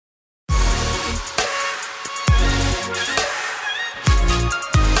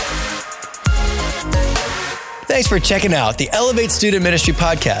Thanks for checking out the Elevate Student Ministry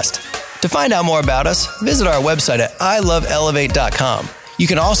podcast. To find out more about us, visit our website at iloveelevate.com. You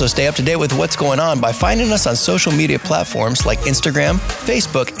can also stay up to date with what's going on by finding us on social media platforms like Instagram,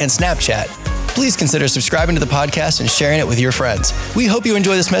 Facebook, and Snapchat. Please consider subscribing to the podcast and sharing it with your friends. We hope you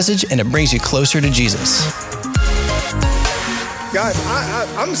enjoy this message and it brings you closer to Jesus. Guys,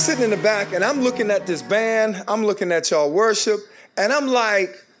 I'm sitting in the back and I'm looking at this band. I'm looking at y'all worship. And I'm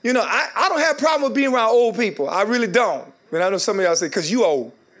like, you know, I don't have a problem with being around old people. I really don't. And I know some of y'all say, because you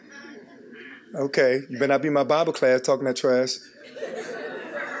old. Okay, you better not be in my Bible class talking that trash.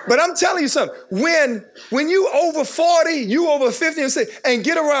 But I'm telling you something. When you over 40, you over 50 and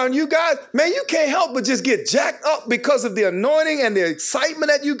get around you guys, man, you can't help but just get jacked up because of the anointing and the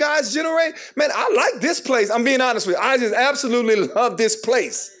excitement that you guys generate. Man, I like this place. I'm being honest with you. I just absolutely love this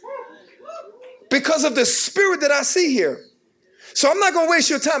place because of the spirit that I see here. So I'm not going to waste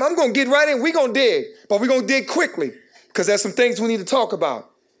your time. I'm going to get right in. We're going to dig, but we're going to dig quickly because there's some things we need to talk about.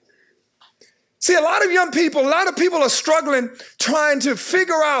 See, a lot of people are struggling trying to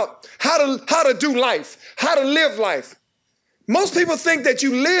figure out how to do life, how to live life. Most people think that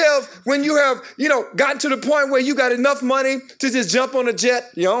you live when you have, gotten to the point where you got enough money to just jump on a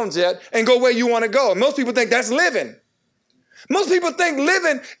jet, your own jet, and go where you want to go. Most people think that's living. Most people think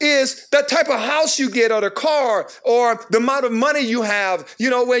living is that type of house you get or the car or the amount of money you have,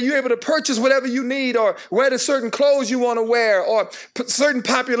 where you're able to purchase whatever you need or wear the certain clothes you want to wear or certain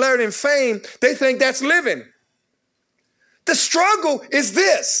popularity and fame. They think that's living. The struggle is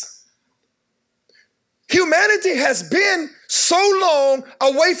this. Humanity has been so long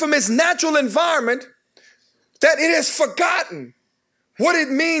away from its natural environment that it has forgotten what it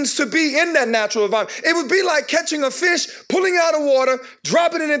means to be in that natural environment. It would be like catching a fish, pulling it out of water,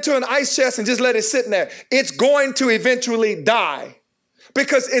 dropping it into an ice chest and just let it sit in there. It's going to eventually die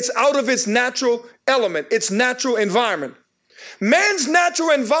because it's out of its natural element, its natural environment. Man's natural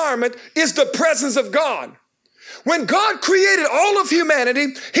environment is the presence of God. When God created all of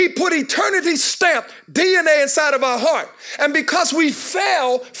humanity, he put eternity stamped DNA inside of our heart. And because we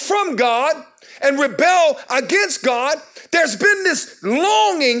fell from God and rebel against God, there's been this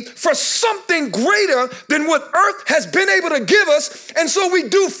longing for something greater than what earth has been able to give us. And so we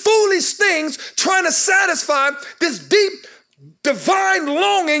do foolish things trying to satisfy this deep divine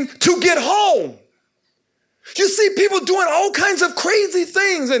longing to get home. You see people doing all kinds of crazy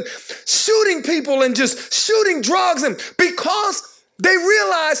things and shooting people and just shooting drugs, and because they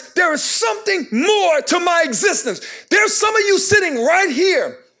realize there is something more to my existence. There's some of you sitting right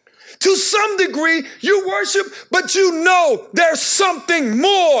here. To some degree, you worship, but you know there's something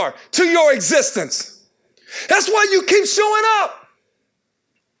more to your existence. That's why you keep showing up.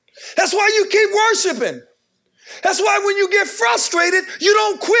 That's why you keep worshiping. That's why when you get frustrated, you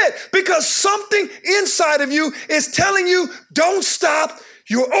don't quit, because something inside of you is telling you, don't stop,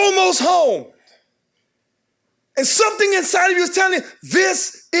 you're almost home. And something inside of you is telling you,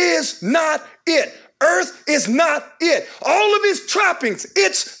 this is not it. Earth is not it. All of its trappings,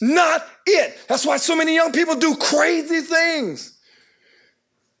 it's not it. That's why so many young people do crazy things.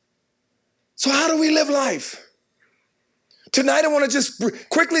 So how do we live life? Tonight I want to just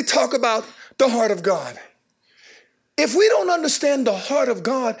quickly talk about the heart of God. If we don't understand the heart of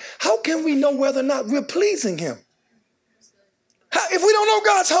God, how can we know whether or not we're pleasing him? If we don't know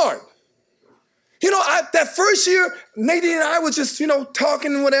God's heart? That first year, Nadine and I was just,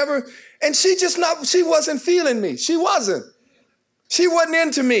 talking and whatever, and she wasn't feeling me. She wasn't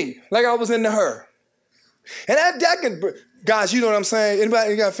into me like I was into her. And that can, guys, you know what I'm saying?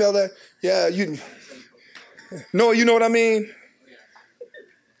 Anybody got feel that? Yeah, you know what I mean?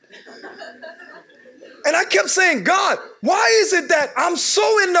 And I kept saying, God, why is it that I'm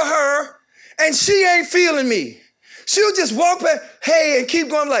so into her and she ain't feeling me? She'll just walk back, hey, and keep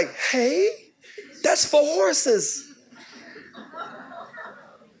going like, hey, that's for horses.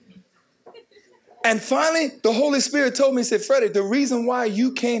 And finally, the Holy Spirit told me, he said, Freddie, the reason why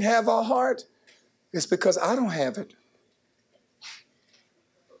you can't have our heart is because I don't have it.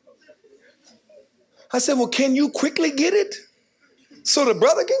 I said, well, can you quickly get it so the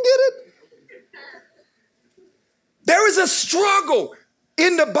brother can get it? There is a struggle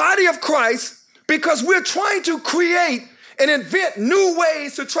in the body of Christ because we're trying to create and invent new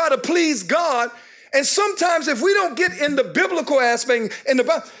ways to try to please God. And sometimes if we don't get in the biblical aspect,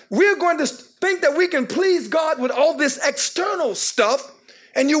 we're going to think that we can please God with all this external stuff,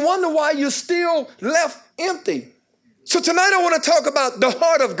 and you wonder why you're still left empty. So tonight I want to talk about the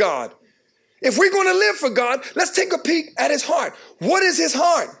heart of God. If we're going to live for God, let's take a peek at his heart. What is his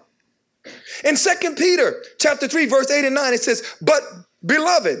heart? In 2 Peter chapter 3, verse 8 and 9, it says, but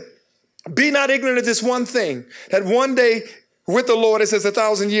beloved, Be not ignorant of this one thing, that one day with the Lord is as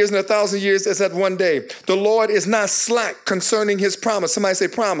 1,000 years, and 1,000 years is at one day. The Lord is not slack concerning his promise. Somebody say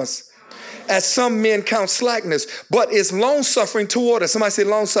promise. As some men count slackness, but is long-suffering toward us. Somebody say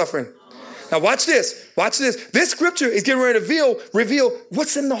long-suffering. Now watch this. Watch this. This scripture is getting ready to reveal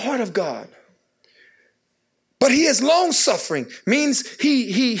what's in the heart of God. But he is long-suffering, means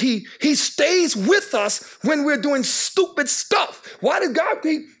he stays with us when we're doing stupid stuff. Why did God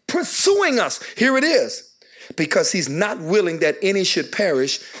keep pursuing us? Here it is. Because he's not willing that any should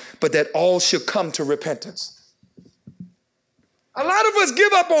perish, but that all should come to repentance. A lot of us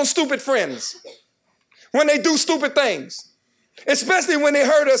give up on stupid friends when they do stupid things, especially when they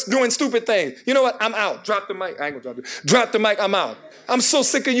hurt us doing stupid things. You know what? I'm out. Drop the mic. I ain't gonna drop it. Drop the mic. I'm out. I'm so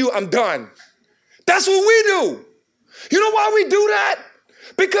sick of you. I'm done. That's what we do. You know why we do that?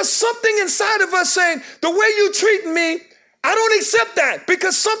 Because something inside of us saying, the way you treat me, I don't accept that,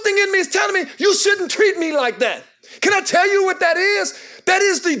 because something in me is telling me you shouldn't treat me like that. Can I tell you what that is? That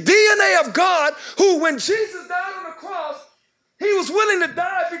is the DNA of God, who when Jesus died on the cross, he was willing to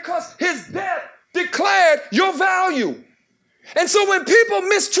die because his death declared your value. And so when people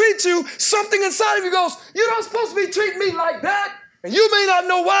mistreat you, something inside of you goes, you're not supposed to be treating me like that. And you may not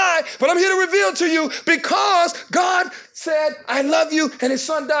know why, but I'm here to reveal to you, because God said, I love you, and his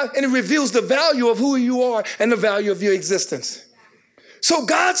son died, and it reveals the value of who you are and the value of your existence. So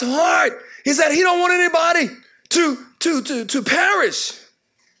God's heart is that he don't want anybody to perish.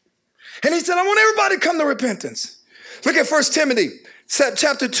 And he said, I want everybody to come to repentance. Look at 1 Timothy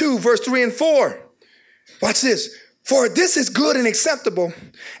chapter 2, verse 3 and 4. Watch this. For this is good and acceptable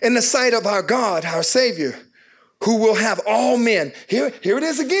in the sight of our God, our Savior, who will have all men. Here it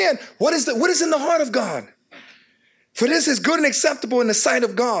is again. What is in the heart of God? For this is good and acceptable in the sight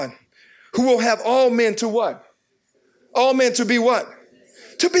of God, who will have all men to what? All men to be what?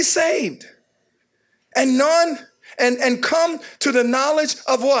 To be saved. And come to the knowledge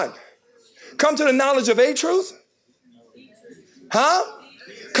of what? Come to the knowledge of a truth? Huh?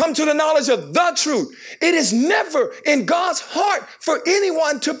 Come to the knowledge of the truth. It is never in God's heart for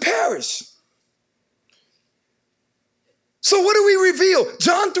anyone to perish. So what do we reveal?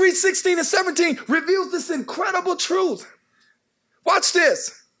 John 3:16 and 17 reveals this incredible truth. Watch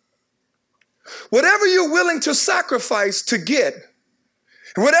this. Whatever you're willing to sacrifice to get,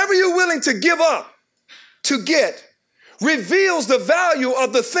 whatever you're willing to give up to get, reveals the value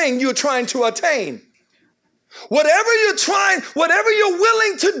of the thing you're trying to attain. Whatever you're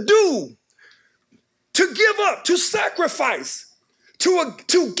willing to do, to give up, to sacrifice,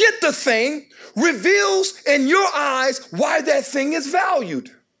 to get the thing, reveals in your eyes why that thing is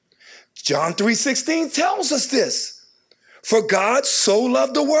valued. John 3:16 tells us this. For God so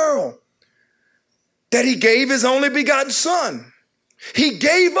loved the world that he gave his only begotten son. He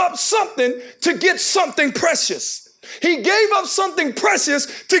gave up something to get something precious. He gave up something precious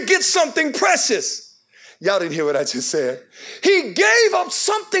to get something precious. Y'all didn't hear what I just said. He gave up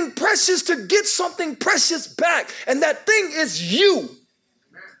something precious to get something precious back. And that thing is you.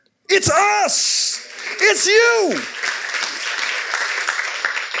 It's us. It's you.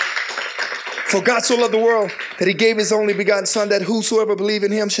 For God so loved the world that he gave his only begotten son, that whosoever believe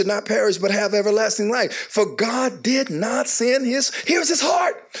in him should not perish but have everlasting life. For God did not send here's his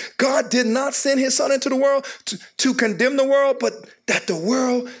heart. God did not send his son into the world to condemn the world, but that the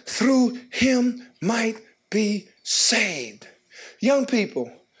world through him might be saved. Young people,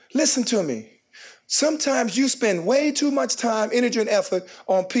 listen to me. Sometimes you spend way too much time, energy, and effort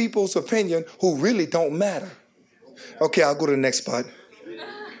on people's opinion who really don't matter. Okay, I'll go to the next spot.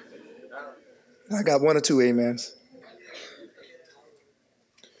 I got one or two amens.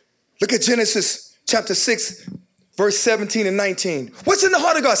 Look at Genesis chapter 6, verse 17 and 19. What's in the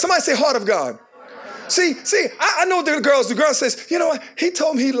heart of God? Somebody say heart of God. See, I know the girl says, you know what? He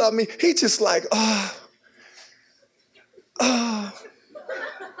told me he loved me. He just like,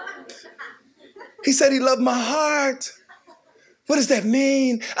 He said he loved my heart. What does that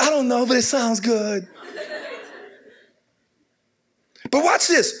mean? I don't know, but it sounds good. But watch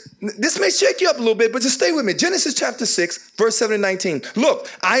this. This may shake you up a little bit, but just stay with me. Genesis chapter 6, verse 7 and 19. Look,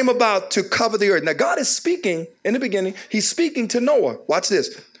 I am about to cover the earth. Now, God is speaking in the beginning. He's speaking to Noah. Watch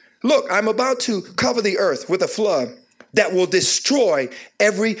this. Look, I'm about to cover the earth with a flood that will destroy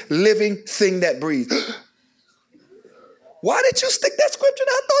every living thing that breathes. Why did you stick that scripture?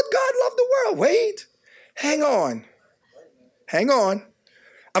 I thought God loved the world. Wait, hang on.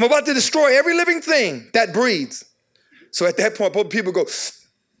 I'm about to destroy every living thing that breathes. So at that point, people go,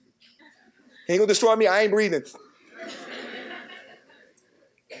 he ain't gonna destroy me, I ain't breathing.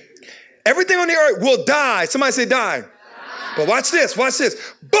 Everything on the earth will die. Somebody say die. But watch this.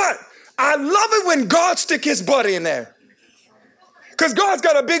 But I love it when God stick his butt in there. Because God's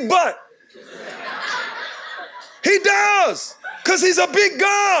got a big butt. He does. Because he's a big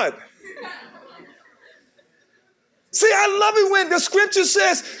God. See, I love it when the scripture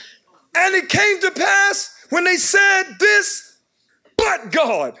says, and it came to pass when they said this, but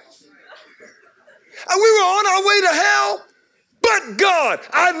God. And we were on our way to hell, but God.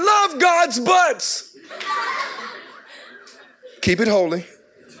 I love God's butts. Keep it holy.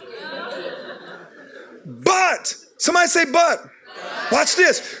 But, somebody say but. Watch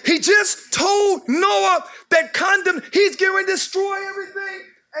this. He just told Noah that he's going to destroy everything.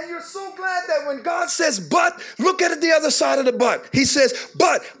 And you're so glad that when God says but, look at it the other side of the but. He says,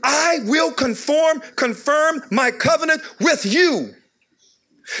 but I will confirm my covenant with you.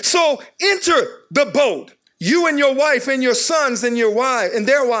 So enter the boat, you and your wife and your sons and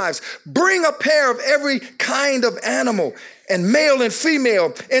their wives. Bring a pair of every kind of animal and male and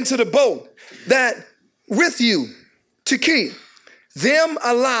female into the boat that with you to keep them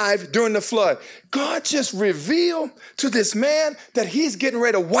alive during the flood. God just revealed to this man that he's getting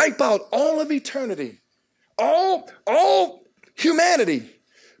ready to wipe out all of eternity, all humanity.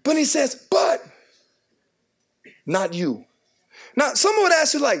 But he says, but not you. Now, someone would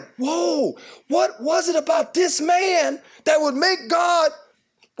ask you like, whoa, what was it about this man that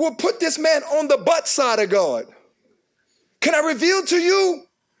would put this man on the butt side of God? Can I reveal to you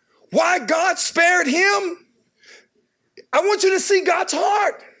why God spared him? I want you to see God's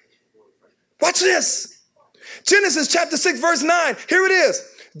heart. Watch this. Genesis chapter 6, verse 9. Here it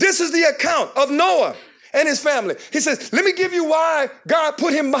is. This is the account of Noah and his family. He says, let me give you why God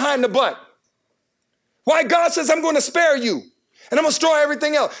put him behind the butt. Why God says, I'm going to spare you and I'm going to destroy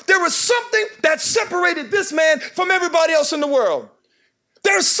everything else. There was something that separated this man from everybody else in the world.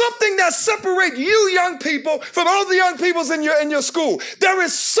 There's something that separates you young people from all the young people in your school. There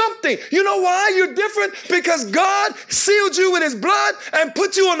is something. You know why you're different? Because God sealed you with his blood and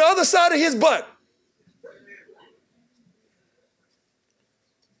put you on the other side of his butt.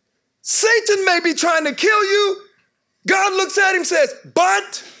 Satan may be trying to kill you. God looks at him and says,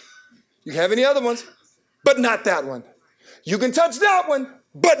 but you have any other ones, but not that one. You can touch that one,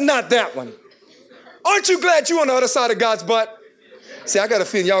 but not that one. Aren't you glad you're on the other side of God's butt? See, I got a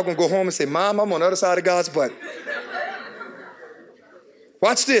feeling y'all going to go home and say, Mom, I'm on the other side of God's butt.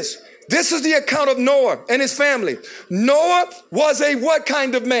 Watch this. This is the account of Noah and his family. Noah was a what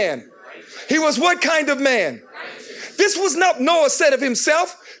kind of man? He was what kind of man? This was not Noah said of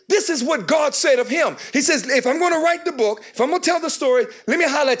himself. This is what God said of him. He says, if I'm going to write the book, if I'm going to tell the story, let me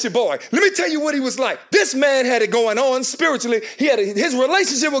highlight your boy. Let me tell you what he was like. This man had it going on spiritually. His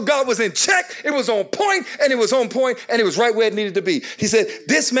relationship with God was in check. It was on point, and it was on point, and it was right where it needed to be. He said,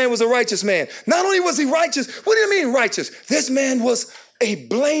 this man was a righteous man. Not only was he righteous, what do you mean righteous? This man was a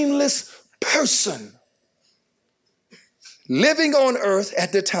blameless person living on earth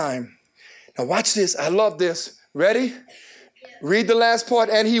at the time. Now watch this. I love this. Ready? Read the last part.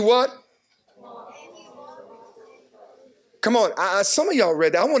 And he what? Come on. Some of y'all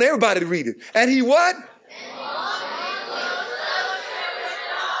read that. I want everybody to read it. And he what?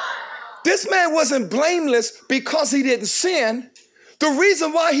 This man wasn't blameless because he didn't sin. The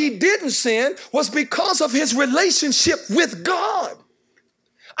reason why he didn't sin was because of his relationship with God.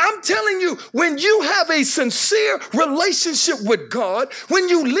 I'm telling you, when you have a sincere relationship with God, when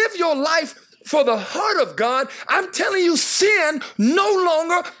you live your life for the heart of God, I'm telling you, sin no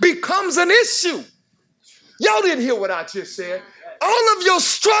longer becomes an issue. Y'all didn't hear what I just said. All of your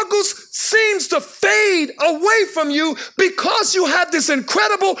struggles seems to fade away from you because you have this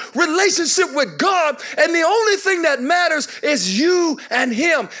incredible relationship with God, and the only thing that matters is you and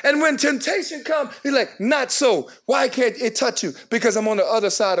him. And when temptation comes, he's like, not so. Why can't it touch you? Because I'm on the other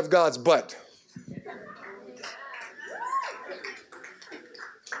side of God's butt.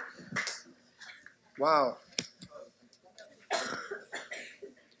 Wow.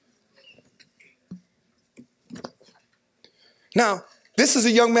 Now, this is a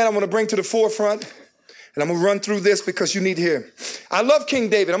young man I want to bring to the forefront, and I'm going to run through this because you need to hear. I love King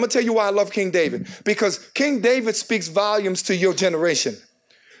David. I'm going to tell you why I love King David. Because King David speaks volumes to your generation.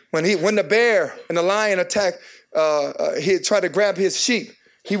 When the bear and the lion attacked, he tried to grab his sheep,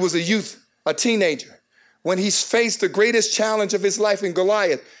 he was a youth, a teenager. When he faced the greatest challenge of his life in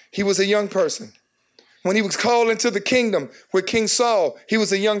Goliath, he was a young person. When he was called into the kingdom with King Saul, he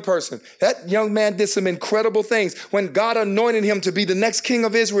was a young person. That young man did some incredible things. When God anointed him to be the next king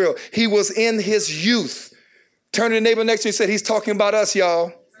of Israel, he was in his youth. Turn to the neighbor next to you and said, he's talking about us,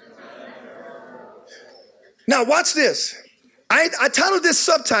 y'all. Now watch this. I titled this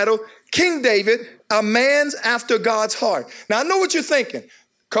subtitle, King David, a man's after God's heart. Now I know what you're thinking.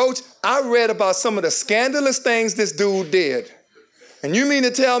 Coach, I read about some of the scandalous things this dude did. And you mean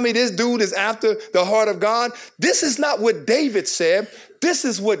to tell me this dude is after the heart of God? This is not what David said. This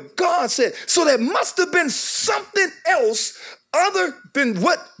is what God said. So there must have been something else other than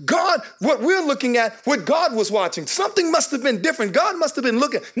what we're looking at, what God was watching. Something must have been different. God must have been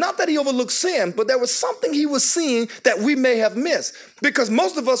looking. Not that he overlooked sin, but there was something he was seeing that we may have missed. Because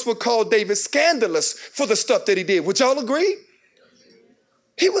most of us would call David scandalous for the stuff that he did. Would y'all agree?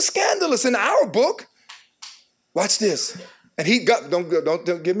 He was scandalous in our book. Watch this. And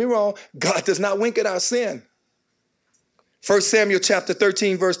don't get me wrong, God does not wink at our sin. 1 Samuel chapter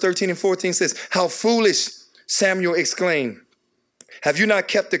 13, verse 13 and 14 says, "How foolish," Samuel exclaimed. "Have you not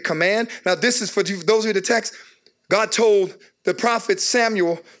kept the command?" Now this is for those of you the text. God told the prophet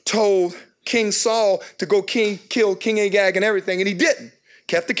Samuel, told King Saul to go kill King Agag and everything, and he didn't.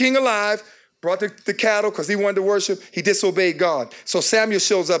 Kept the king alive, brought the cattle because he wanted to worship. He disobeyed God. So Samuel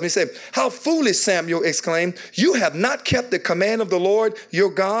shows up and he said, "How foolish," Samuel exclaimed. "You have not kept the command of the Lord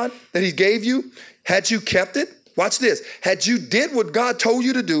your God that he gave you. Had you kept it," watch this, "had you did what God told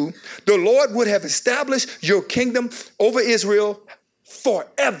you to do, the Lord would have established your kingdom over Israel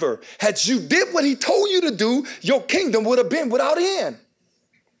forever." Had you did what he told you to do, your kingdom would have been without end.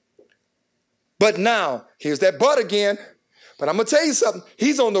 But now, here's that but again. But I'm going to tell you something.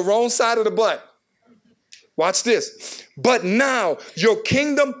 He's on the wrong side of the but. Watch this. "But now your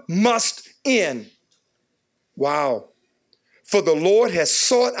kingdom must end." Wow. "For the Lord has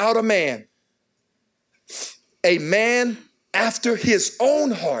sought out a man after his own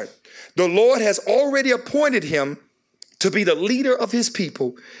heart. The Lord has already appointed him to be the leader of his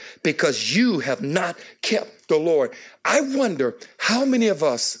people because you have not kept the Lord." I wonder how many of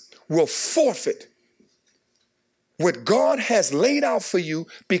us will forfeit what God has laid out for you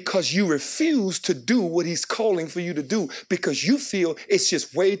because you refuse to do what he's calling for you to do because you feel it's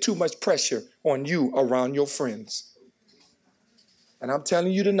just way too much pressure on you around your friends. And I'm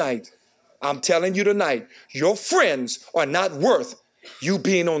telling you tonight, your friends are not worth you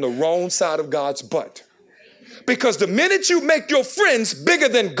being on the wrong side of God's butt. Because the minute you make your friends bigger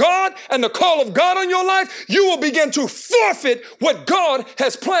than God and the call of God on your life, you will begin to forfeit what God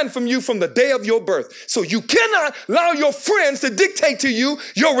has planned from you from the day of your birth. So you cannot allow your friends to dictate to you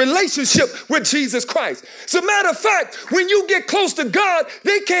your relationship with Jesus Christ. As a matter of fact, when you get close to God,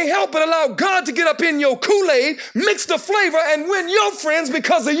 they can't help but allow God to get up in your Kool-Aid, mix the flavor, and win your friends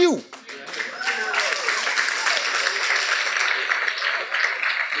because of you.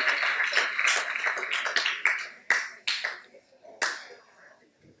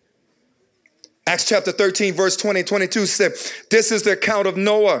 Acts chapter 13, verse 20 and 22 said, "This is the account of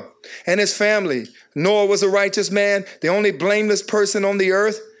Noah and his family. Noah was a righteous man, the only blameless person on the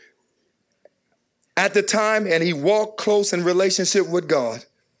earth at the time, and he walked close in relationship with God."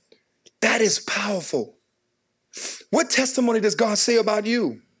 That is powerful. What testimony does God say about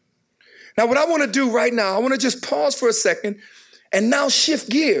you? Now, what I want to do right now, I want to just pause for a second and now shift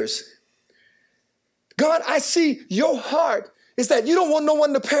gears. God, I see your heart is that you don't want no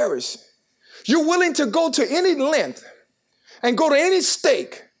one to perish. You're willing to go to any length and go to any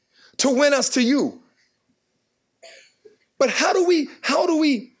stake to win us to you. But how do we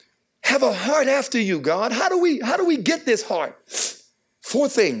have a heart after you, God? How do we get this heart? 4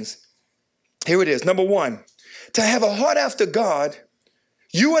 things. Here it is. Number 1, to have a heart after God,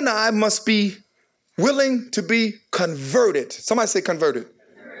 you and I must be willing to be converted. Somebody say converted.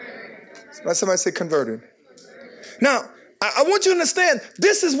 Somebody say converted. Now, I want you to understand,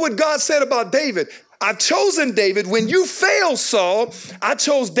 this is what God said about David. "I've chosen David. When you failed, Saul, I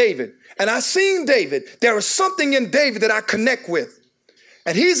chose David. And I seen David. There is something in David that I connect with.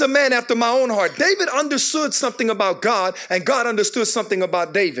 And he's a man after my own heart." David understood something about God, and God understood something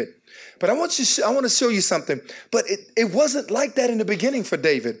about David. But I want to show you something. But it wasn't like that in the beginning for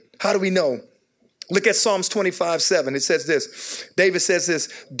David. How do we know? Look at Psalms 25:7. It says this. David says this,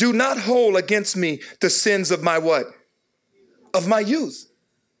 "Do not hold against me the sins of my" what? "Of my youth,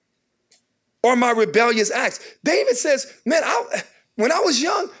 or my rebellious acts." David says, man, when I was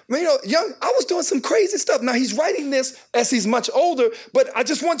young, I was doing some crazy stuff. Now he's writing this as he's much older, but I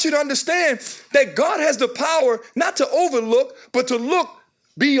just want you to understand that God has the power not to overlook, but to look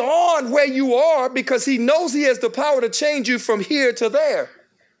beyond where you are, because he knows he has the power to change you from here to there.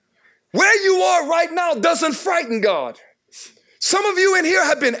 Where you are right now doesn't frighten God. Some of you in here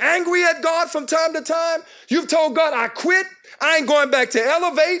have been angry at God from time to time. You've told God, "I quit. I ain't going back to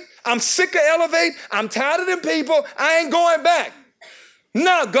Elevate. I'm sick of Elevate. I'm tired of them people. I ain't going back."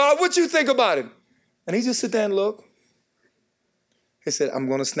 Now, God, what you think about it? And he just sit there and look. He said, "I'm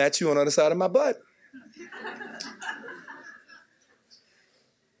going to snatch you on the other side of my butt."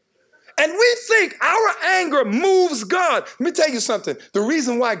 think our anger moves God. Let me tell you something. The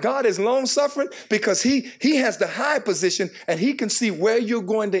reason why God is long suffering, because he has the high position and he can see where you're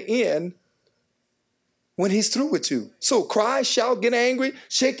going to end when he's through with you. So cry, shout, get angry,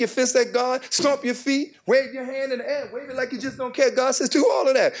 shake your fist at God, stomp your feet, wave your hand in the air, wave it like you just don't care. God says do all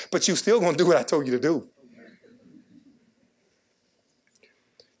of that, but you still going to do what I told you to do.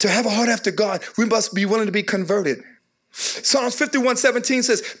 To have a heart after God, we must be willing to be converted. Psalms 51:17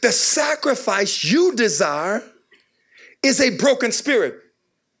 says, the sacrifice you desire is a broken spirit.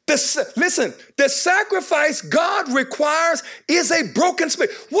 Listen, the sacrifice God requires is a broken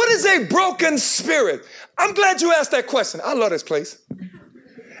spirit. What is a broken spirit? I'm glad you asked that question. I love this place.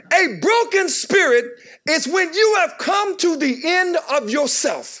 A broken spirit is when you have come to the end of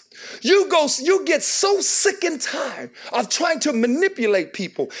yourself. You get so sick and tired of trying to manipulate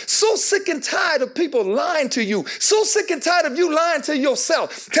people, so sick and tired of people lying to you, so sick and tired of you lying to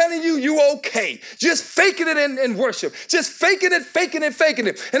yourself, telling you okay, just faking it in worship, just faking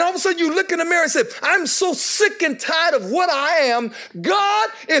it. And all of a sudden you look in the mirror and say, I'm so sick and tired of what I am. God,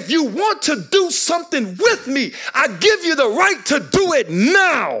 if you want to do something with me, I give you the right to do it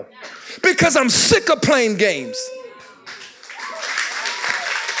now because I'm sick of playing games.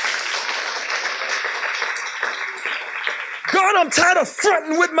 God, I'm tired of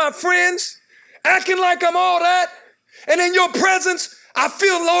fronting with my friends, acting like I'm all that. And in your presence, I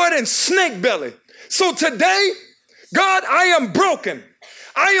feel, Lord, in snake belly. So today, God, I am broken.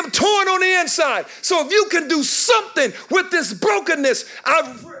 I am torn on the inside. So if you can do something with this brokenness, I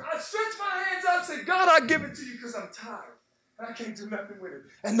stretch my hands out and say, God, I give it to you because I'm tired. I can't do nothing with it.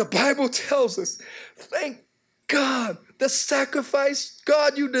 And the Bible tells us, thank God, the sacrifice,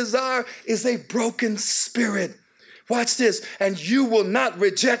 God, you desire is a broken spirit. Watch this. And you will not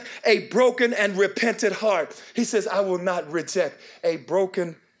reject a broken and repentant heart. He says, I will not reject a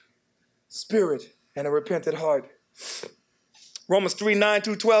broken spirit and a repentant heart. Romans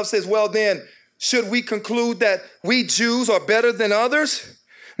 3:9-12 says, well then, should we conclude that we Jews are better than others?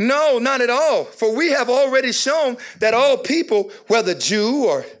 No, not at all. For we have already shown that all people, whether Jew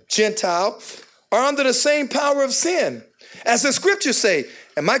or Gentile, are under the same power of sin. As the scriptures say,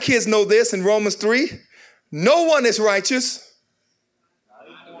 and my kids know this in Romans 3, no one is righteous.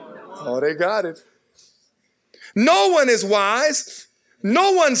 Oh, they got it. No one is wise.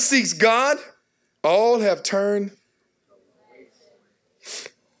 No one seeks God. All have turned.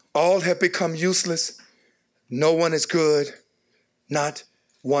 All have become useless. No one is good. Not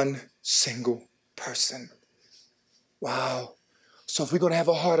one single person. Wow. So if we're going to have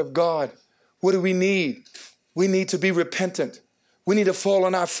a heart of God, what do we need? We need to be repentant. We need to fall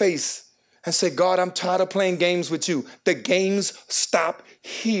on our face and say, God, I'm tired of playing games with you. The games stop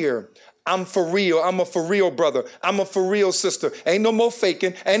here. I'm for real. I'm a for real brother. I'm a for real sister. Ain't no more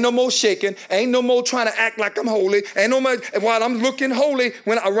faking. Ain't no more shaking. Ain't no more trying to act like I'm holy. Ain't no more, while I'm looking holy,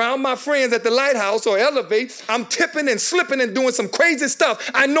 when around my friends at the Lighthouse or Elevate, I'm tipping and slipping and doing some crazy stuff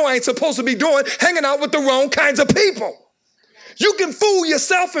I know I ain't supposed to be doing, hanging out with the wrong kinds of people. You can fool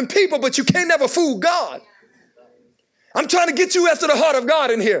yourself and people, but you can't never fool God. I'm trying to get you after the heart of God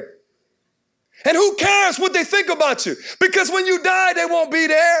in here. And who cares what they think about you? Because when you die, they won't be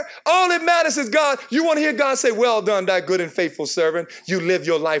there. All that matters is God. You want to hear God say, well done, thy good and faithful servant. You live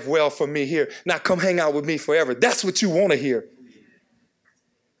your life well for me here. Now come hang out with me forever. That's what you want to hear.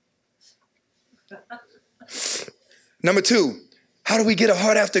 Number 2, how do we get a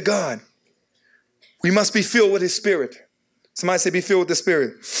heart after God? We must be filled with his spirit. Somebody say be filled with the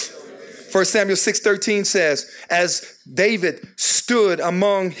spirit. 1 Samuel 6:13 says, as David stood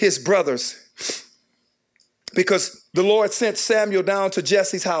among his brothers, because the Lord sent Samuel down to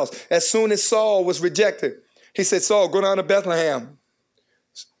Jesse's house. As soon as Saul was rejected, he said, Saul, go down to Bethlehem.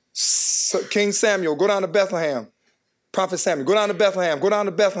 King Samuel, go down to Bethlehem. Prophet Samuel, go down to Bethlehem. Go down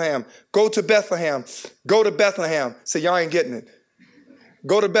to Bethlehem. Go to Bethlehem. Go to Bethlehem. Say, y'all ain't getting it.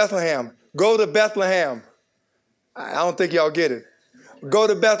 Go to Bethlehem. Go to Bethlehem. I don't think y'all get it. Go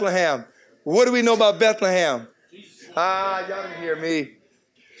to Bethlehem. What do we know about Bethlehem? Y'all didn't hear me.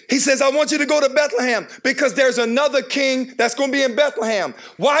 He says, I want you to go to Bethlehem because there's another king that's going to be in Bethlehem.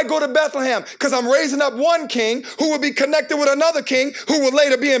 Why go to Bethlehem? Because I'm raising up one king who will be connected with another king who will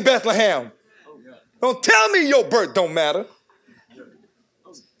later be in Bethlehem. Don't tell me your birth don't matter.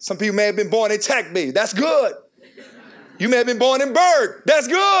 Some people may have been born in Tackby. That's good. You may have been born in Berg. That's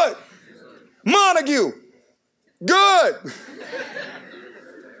good. Montague. Good.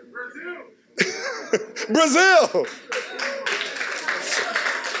 Brazil.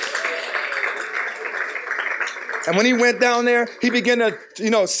 And when he went down there, he began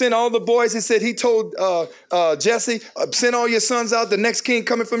to, send all the boys. He told Jesse, send all your sons out. The next king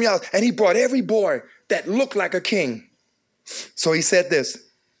coming from your house. And he brought every boy that looked like a king. So he said this.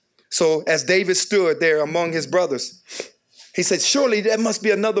 So as David stood there among his brothers, he said, surely there must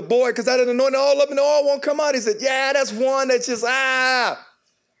be another boy because I didn't anoint all of them and all won't come out. He said, yeah, that's one that's just,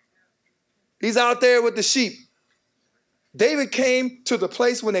 he's out there with the sheep. David came to the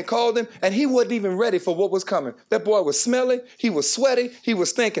place when they called him, and he wasn't even ready for what was coming. That boy was smelly, he was sweaty, he was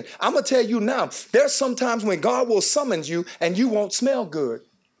stinking. I'm going to tell you now, there's some times when God will summon you and you won't smell good,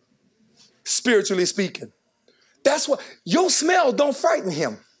 spiritually speaking. That's why your smell don't frighten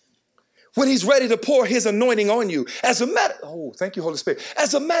him when he's ready to pour his anointing on you. Thank you, Holy Spirit.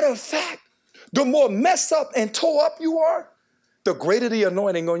 As a matter of fact, the more messed up and tore up you are, the greater the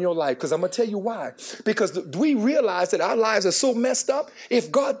anointing on your life. Because I'm going to tell you why. Because we realize that our lives are so messed up.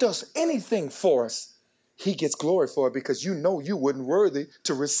 If God does anything for us, he gets glory for it because you know you weren't worthy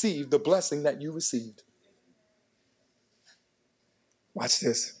to receive the blessing that you received. Watch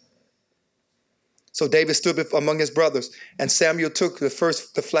this. So David stood among his brothers, and Samuel took the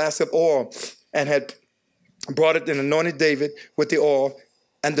flask of oil and had brought it and anointed David with the oil,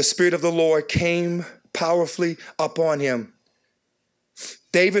 and the Spirit of the Lord came powerfully upon him.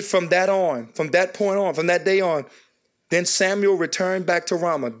 David, from that day on, then Samuel returned back to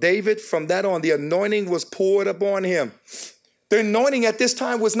Ramah. David, from that on, the anointing was poured upon him. The anointing at this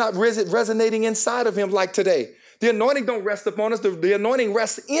time was not resonating inside of him like today. The anointing don't rest upon us. The anointing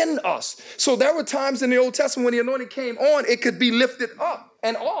rests in us. So there were times in the Old Testament when the anointing came on, it could be lifted up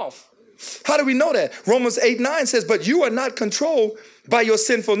and off. How do we know that? Romans 8:9 says, but you are not controlled by your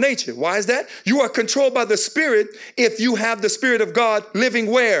sinful nature. Why is that? You are controlled by the Spirit if you have the Spirit of God living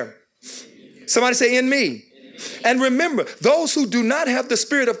where? Somebody say, in me. And remember, those who do not have the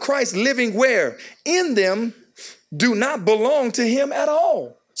Spirit of Christ living where? In them, do not belong to him at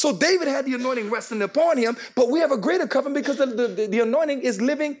all. So David had the anointing resting upon him, but we have a greater covenant because the anointing is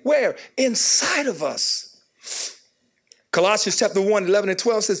living where? Inside of us. Colossians chapter 1, 11 and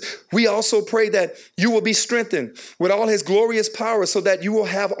 12 says, we also pray that you will be strengthened with all his glorious power so that you will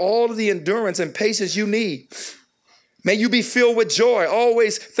have all of the endurance and patience you need. May you be filled with joy,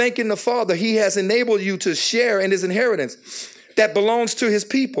 always thanking the Father. He has enabled you to share in his inheritance that belongs to his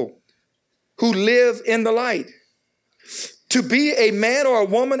people who live in the light. To be a man or a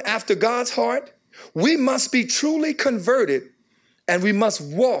woman after God's heart, we must be truly converted and we must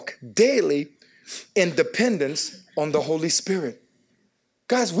walk daily in dependence on the Holy Spirit.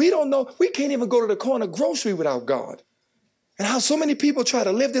 Guys, we don't know. We can't even go to the corner grocery without God. And how so many people try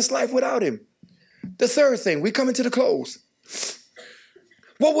to live this life without him. The third thing, we come into the close.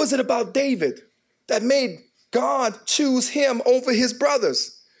 What was it about David that made God choose him over his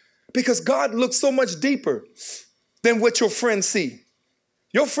brothers? Because God looks so much deeper than what your friends see.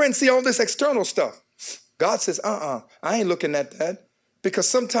 Your friends see all this external stuff. God says, I ain't looking at that. Because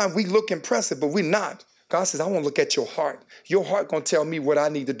sometimes we look impressive, but we're not. God says, I want to look at your heart. Your heart going to tell me what I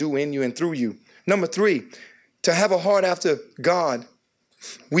need to do in you and through you. Number 3, to have a heart after God,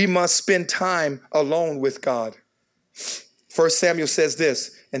 we must spend time alone with God. 1 Samuel says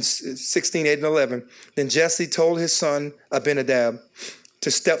this in 16, 8, and 11. Then Jesse told his son Abinadab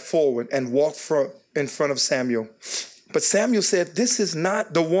to step forward and walk in front of Samuel. But Samuel said, this is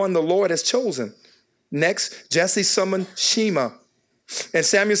not the one the Lord has chosen. Next, Jesse summoned Shema. And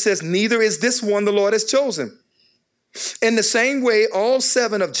Samuel says, neither is this one the Lord has chosen. In the same way, all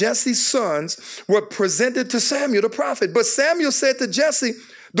 7 of Jesse's sons were presented to Samuel the prophet. But Samuel said to Jesse,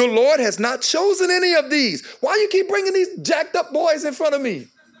 the Lord has not chosen any of these. Why you keep bringing these jacked up boys in front of me?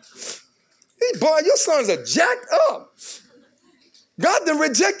 Boy, your sons are jacked up. God done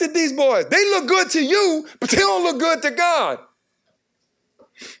rejected these boys. They look good to you, but they don't look good to God.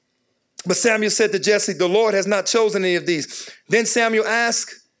 But Samuel said to Jesse, the Lord has not chosen any of these. Then Samuel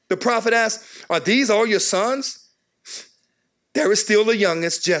the prophet asked, are these all your sons? There is still the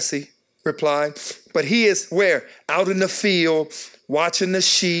youngest, Jesse replied, but he is where? Out in the field, watching the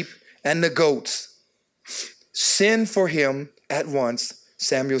sheep and the goats. Send for him at once,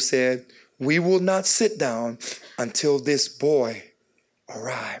 Samuel said. We will not sit down until this boy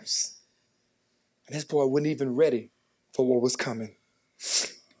arrives. And this boy wasn't even ready for what was coming.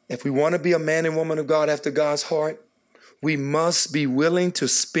 If we want to be a man and woman of God after God's heart, we must be willing to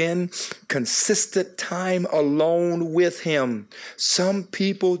spend consistent time alone with him. Some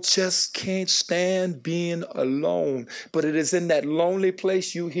people just can't stand being alone, but it is in that lonely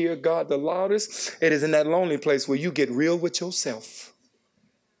place you hear God the loudest. It is in that lonely place where you get real with yourself.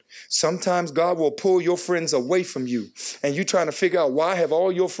 Sometimes God will pull your friends away from you, and you trying to figure out, why have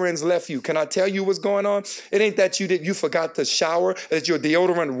all your friends left you? Can I tell you what's going on? It ain't that you forgot to shower, that your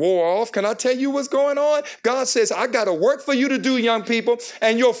deodorant wore off. Can I tell you what's going on? God says, I got a work for you to do, young people,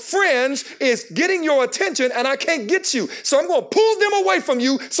 and your friends is getting your attention, and I can't get you. So I'm going to pull them away from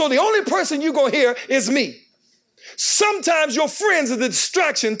you, so the only person you're going to hear is me. Sometimes your friends are the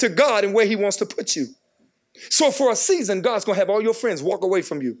distraction to God and where he wants to put you. So for a season, God's going to have all your friends walk away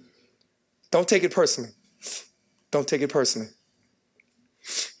from you. Don't take it personally. Don't take it personally.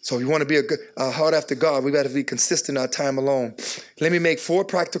 So if you want to be a heart after God, we got to be consistent in our time alone. Let me make 4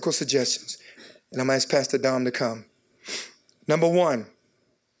 practical suggestions, and I'm going to ask Pastor Dom to come. Number 1,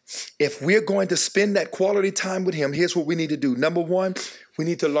 if we're going to spend that quality time with him, here's what we need to do. Number 1, we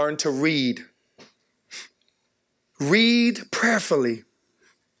need to learn to read. Read prayerfully,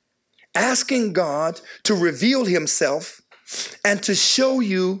 asking God to reveal himself and to show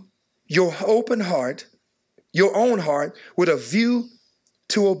you your open heart, your own heart, with a view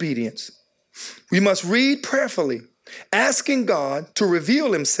to obedience. We must read prayerfully, asking God to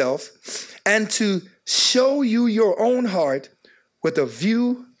reveal himself and to show you your own heart with a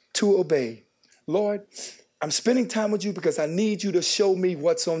view to obey. Lord, I'm spending time with you because I need you to show me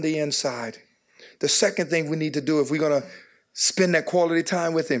what's on the inside. The second thing we need to do if we're going to spend that quality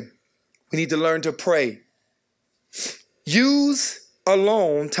time with him, we need to learn to pray. Use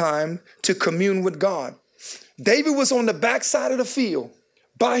alone time to commune with God. David was on the backside of the field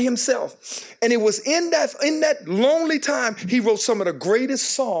by himself. And it was in that lonely time, he wrote some of the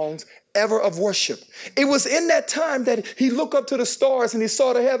greatest songs ever of worship. It was in that time that he looked up to the stars and he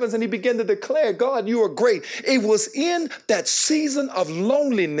saw the heavens and he began to declare, God, you are great. It was in that season of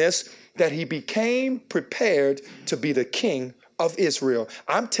loneliness that he became prepared to be the king of Israel.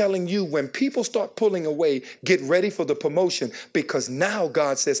 I'm telling you, when people start pulling away, get ready for the promotion, because now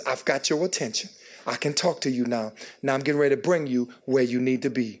God says, I've got your attention. I can talk to you now. Now I'm getting ready to bring you where you need to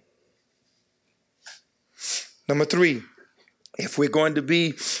be. Number 3, if we're going to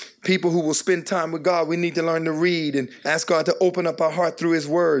be people who will spend time with God, we need to learn to read and ask God to open up our heart through his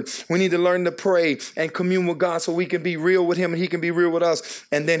word. We need to learn to pray and commune with God so we can be real with him and he can be real with us.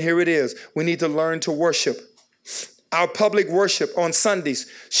 And then here it is. We need to learn to worship. Our public worship on Sundays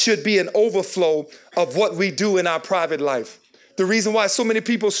should be an overflow of what we do in our private life. The reason why so many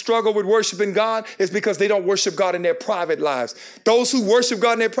people struggle with worshiping God is because they don't worship God in their private lives. Those who worship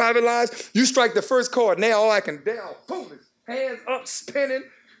God in their private lives, you strike the first chord and they're all foolish, hands up, spinning,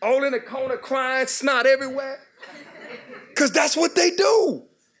 all in the corner crying, snot everywhere. Because that's what they do.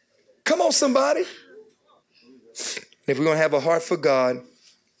 Come on, somebody. If we're going to have a heart for God,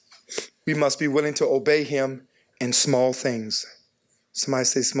 we must be willing to obey him in small things. Somebody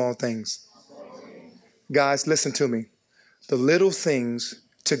say small things. Guys, listen to me. The little things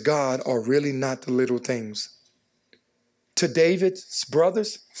to God are really not the little things. To David's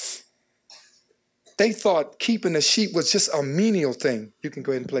brothers, they thought keeping the sheep was just a menial thing. You can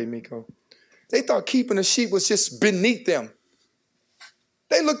go ahead and play, Miko. They thought keeping the sheep was just beneath them.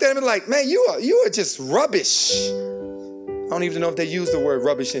 They looked at him like, man, you are just rubbish. I don't even know if they use the word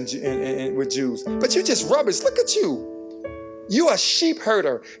rubbish with Jews. But you're just rubbish. Look at you. You're a sheep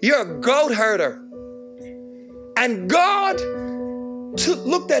herder. You're a goat herder. And God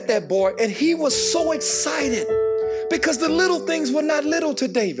looked at that boy and he was so excited because the little things were not little to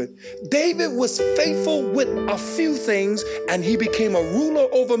David. David was faithful with a few things and he became a ruler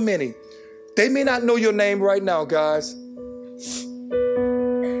over many. They may not know your name right now, guys.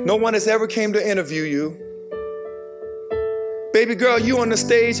 No one has ever came to interview you. Baby girl, you on the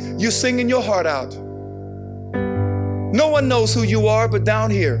stage, you're singing your heart out. No one knows who you are but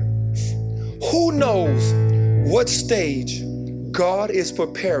down here. Who knows what stage God is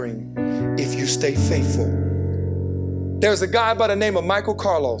preparing if you stay faithful? There's a guy by the name of Michael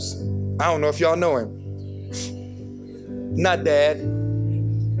Carlos. I don't know if y'all know him. Not Dad.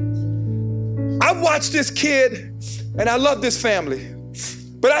 I watched this kid and I love this family.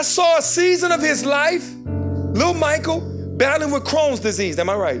 But I saw a season of his life, little Michael, battling with Crohn's disease, am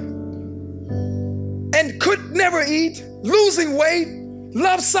I right? And could never eat, losing weight,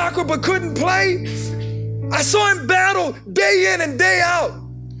 loved soccer but couldn't play. I saw him battle day in and day out.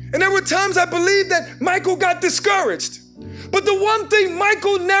 And there were times I believed that Michael got discouraged. But the one thing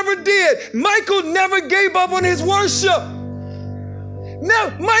Michael never did, Michael never gave up on his worship.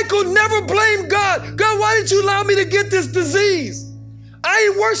 Now, Michael never blamed God. God, why did you allow me to get this disease? I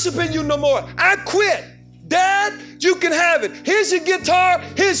ain't worshiping you no more. I quit. Dad, you can have it. Here's your guitar.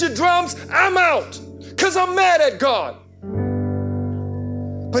 Here's your drums. I'm out because I'm mad at God.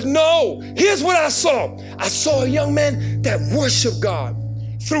 But no, here's what I saw. I saw a young man that worshiped God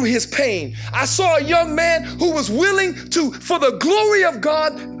through his pain. I saw a young man who was willing to, for the glory of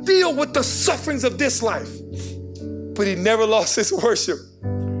God, deal with the sufferings of this life. But he never lost his worship.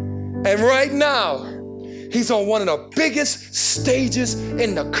 And right now, he's on one of the biggest stages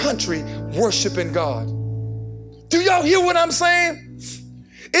in the country worshiping God. Do y'all hear what I'm saying?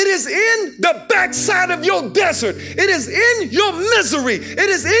 It is in the backside of your desert. It is in your misery. It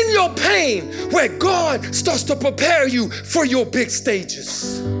is in your pain where God starts to prepare you for your big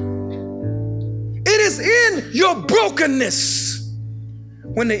stages. It is in your brokenness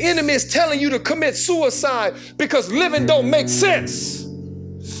when the enemy is telling you to commit suicide because living don't make sense.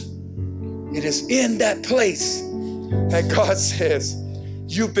 It is in that place that God says,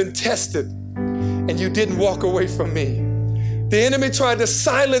 you've been tested and you didn't walk away from me. The enemy tried to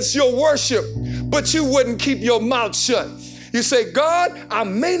silence your worship, but you wouldn't keep your mouth shut. You say, God, I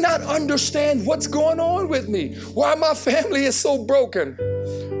may not understand what's going on with me, why my family is so broken.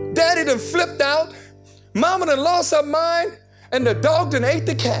 Daddy done flipped out, mama done lost her mind, and the dog done ate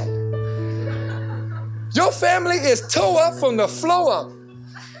the cat. Your family is toe up from the floor up.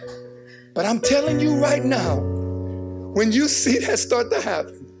 But I'm telling you right now, when you see that start to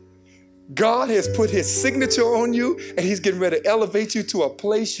happen, God has put his signature on you and he's getting ready to elevate you to a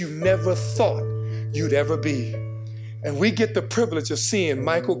place you never thought you'd ever be. And we get the privilege of seeing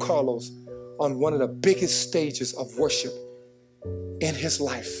Michael Carlos on one of the biggest stages of worship in his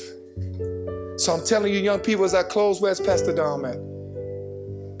life. So I'm telling you, young people, as I close, where's Pastor Dom at?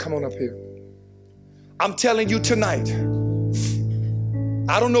 Come on up here. I'm telling you tonight,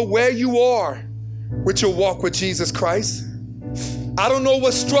 I don't know where you are with your walk with Jesus Christ. I don't know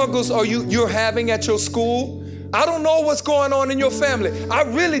what struggles you're having at your school. I don't know what's going on in your family. I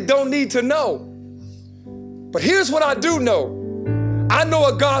really don't need to know. But here's what I do know. I know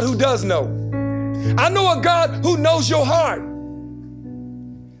a God who does know. I know a God who knows your heart.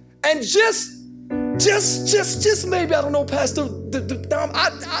 And just maybe, I don't know, Pastor Dom,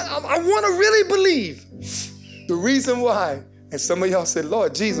 I want to really believe the reason why. And some of y'all said,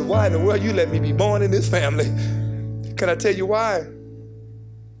 Lord Jesus, why in the world you let me be born in this family? Can I tell you why?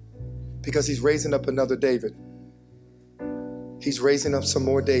 Because he's raising up another David. He's raising up some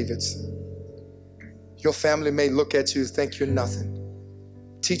more Davids. Your family may look at you and think you're nothing.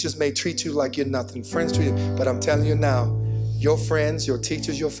 Teachers may treat you like you're nothing. Friends treat you, but I'm telling you now, your friends, your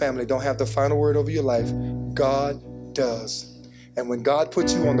teachers, your family don't have the final word over your life. God does. And when God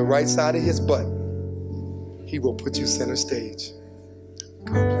puts you on the right side of his butt, he will put you center stage.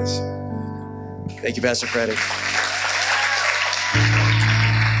 God bless you. Thank you, Pastor Freddie.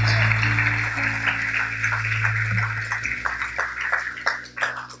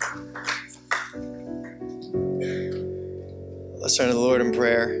 Let's turn to the Lord in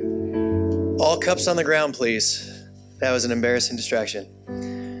prayer. All cups on the ground, please. That was an embarrassing distraction.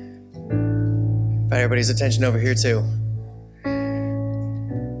 Find everybody's attention over here, too.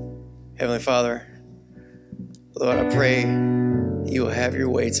 Heavenly Father, Lord, I pray you will have your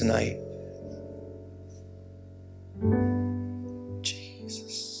way tonight.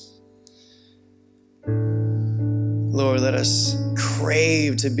 Jesus. Lord, let us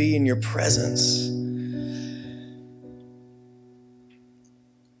crave to be in your presence.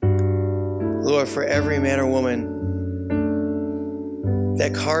 Lord, for every man or woman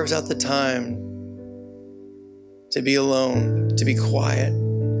that carves out the time to be alone, to be quiet,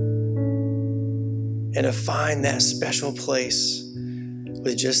 and to find that special place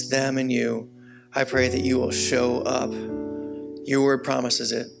with just them and you, I pray that you will show up. Your word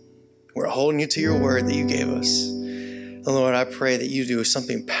promises it. We're holding you to your word that you gave us. And Lord, I pray that you do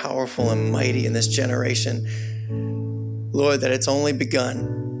something powerful and mighty in this generation. Lord, that it's only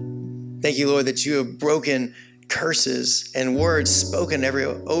begun. Thank you, Lord, that you have broken curses and words spoken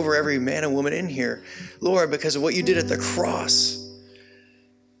over every man and woman in here. Lord, because of what you did at the cross.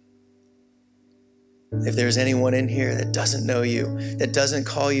 If there's anyone in here that doesn't know you, that doesn't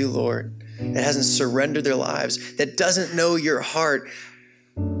call you Lord, that hasn't surrendered their lives, that doesn't know your heart,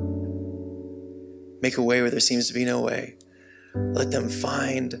 make a way where there seems to be no way. Let them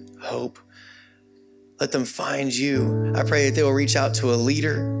find hope. Let them find you. I pray that they will reach out to a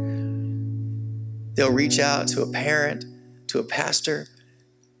leader. They'll reach out to a parent, to a pastor,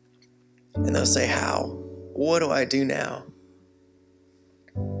 and they'll say, how? What do I do now?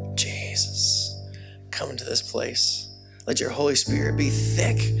 Jesus, come into this place. Let your Holy Spirit be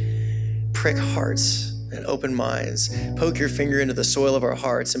thick. Prick hearts and open minds. Poke your finger into the soil of our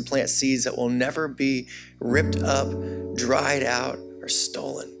hearts and plant seeds that will never be ripped up, dried out, or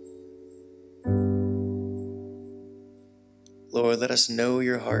stolen. Lord, let us know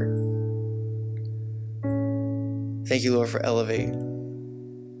your heart. Thank you, Lord, for Elevate.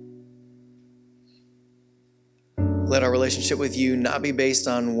 Let our relationship with you not be based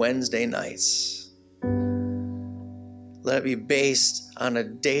on Wednesday nights. Let it be based on a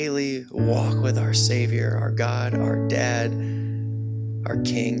daily walk with our Savior, our God, our Dad, our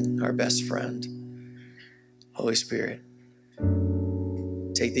King, our best friend. Holy Spirit,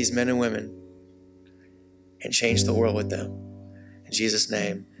 take these men and women and change the world with them. In Jesus'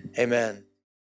 name, amen.